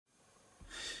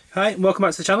Hi, welcome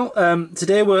back to the channel.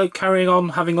 Today we're carrying on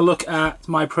having a look at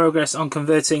my progress on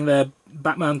converting the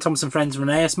Bachmann Thomas Friends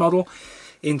Rehneas model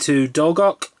into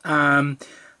Dolgoch. And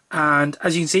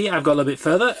as you can see, I've got a little bit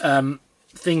further.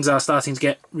 Things are starting to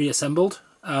get reassembled.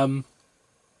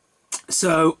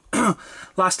 So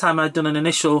last time I'd done an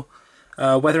initial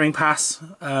weathering pass,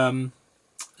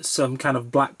 some kind of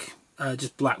black,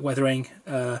 just black weathering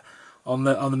on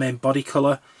the main body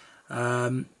colour.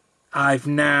 I've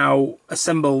now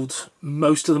assembled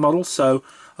most of the model, so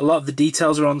a lot of the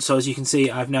details are on. So as you can see,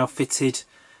 I've now fitted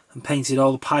and painted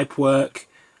all the pipe work.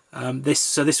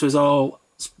 This was all,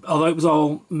 although it was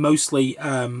all mostly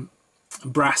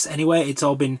brass anyway, it's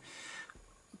all been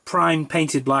primed,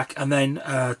 painted black, and then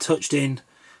touched in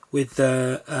with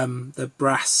the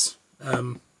brass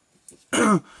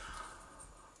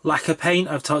lacquer paint.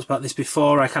 I've talked about this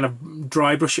before. I kind of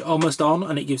dry brush it almost on,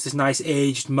 and it gives this nice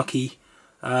aged, mucky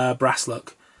brass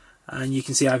look. And you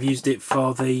can see I've used it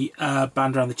for the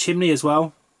band around the chimney as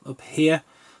well, up here.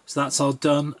 So that's all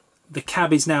done. The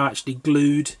cab is now actually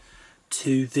glued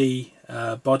to the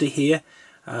body here.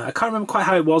 I can't remember quite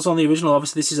how it was on the original.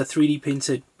 Obviously this is a 3D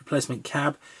printed replacement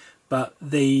cab, but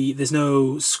there's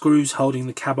no screws holding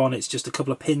the cab on. It's just a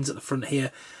couple of pins at the front here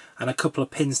and a couple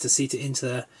of pins to seat it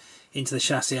into the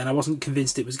chassis. And I wasn't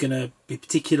convinced it was going to be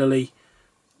particularly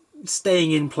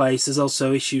staying in place. There's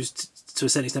also issues to a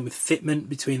certain extent with fitment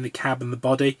between the cab and the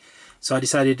body, so I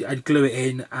decided I'd glue it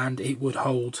in and it would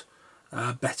hold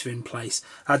better in place.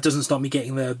 That doesn't stop me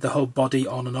getting the whole body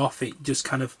on and off. It just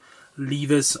kind of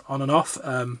levers on and off.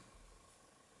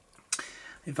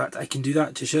 In fact, I can do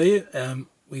that to show you.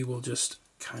 We will just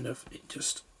kind of, it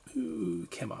just, ooh,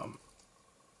 come on,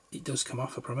 it does come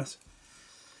off, I promise.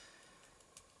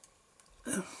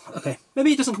 Okay,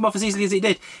 maybe it doesn't come off as easily as it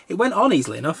did. It went on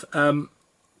easily enough.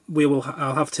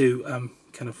 I'll have to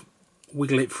kind of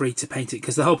wiggle it free to paint it,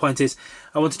 because the whole point is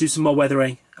I want to do some more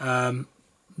weathering.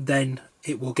 Then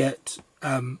it will get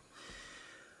a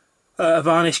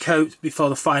varnish coat before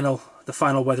the final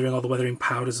weathering, all the weathering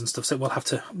powders and stuff. So we'll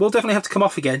definitely have to come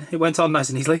off again. It went on nice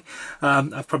and easily.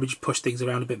 I've probably just pushed things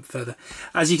around a bit further.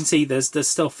 As you can see, there's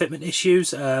still fitment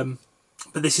issues.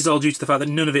 But this is all due to the fact that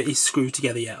none of it is screwed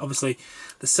together yet. Obviously,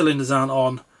 the cylinders aren't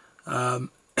on,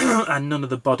 and none of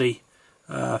the body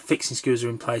fixing screws are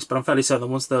in place. But I'm fairly certain that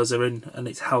once those are in and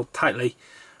it's held tightly,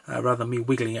 rather than me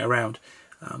wiggling it around,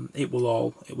 it will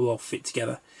all fit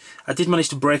together. I did manage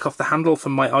to break off the handle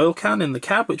from my oil can in the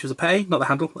cab, which was a pain. Not the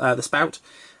handle, the spout.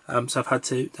 So I've had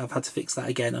to fix that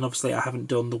again. And obviously, I haven't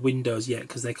done the windows yet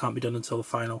because they can't be done until the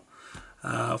final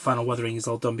weathering is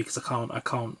all done, because I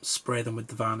can't spray them with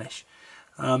the varnish.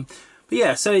 But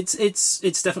yeah, so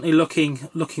it's definitely looking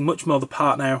much more the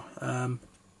part now.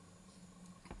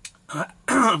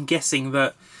 I'm guessing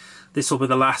that this will be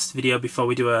the last video before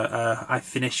we do I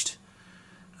finished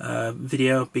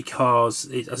video,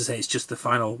 because as I say, it's just the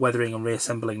final weathering and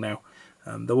reassembling now.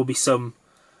 There will be some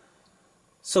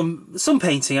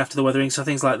painting after the weathering, so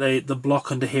things like the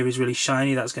block under here is really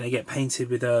shiny. That's going to get painted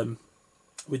with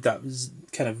that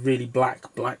kind of really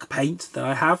black paint that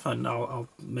I have, and I'll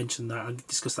mention that. I'll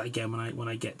discuss that again when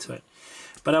I get to it.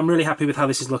 But I'm really happy with how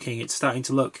this is looking. It's starting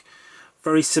to look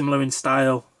very similar in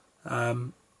style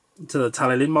to the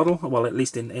Tally model, well, at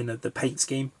least in the paint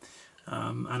scheme,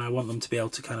 and I want them to be able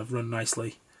to kind of run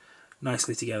nicely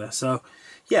together. So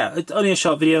yeah, it's only a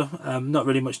short video. Not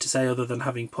really much to say other than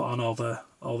having put on all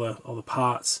the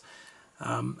parts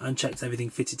and checked everything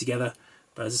fitted together.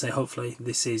 But as I say, hopefully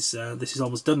this is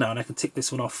almost done now, and I can tick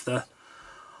this one off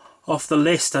the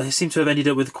list. I seem to have ended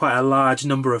up with quite a large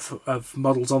number of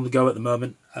models on the go at the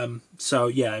moment. So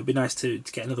yeah, it'd be nice to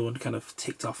get another one kind of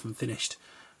ticked off and finished,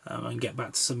 and get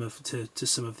back to some of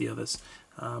the others.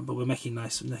 But we're making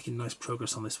nice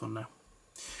progress on this one now.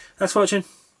 Thanks for watching.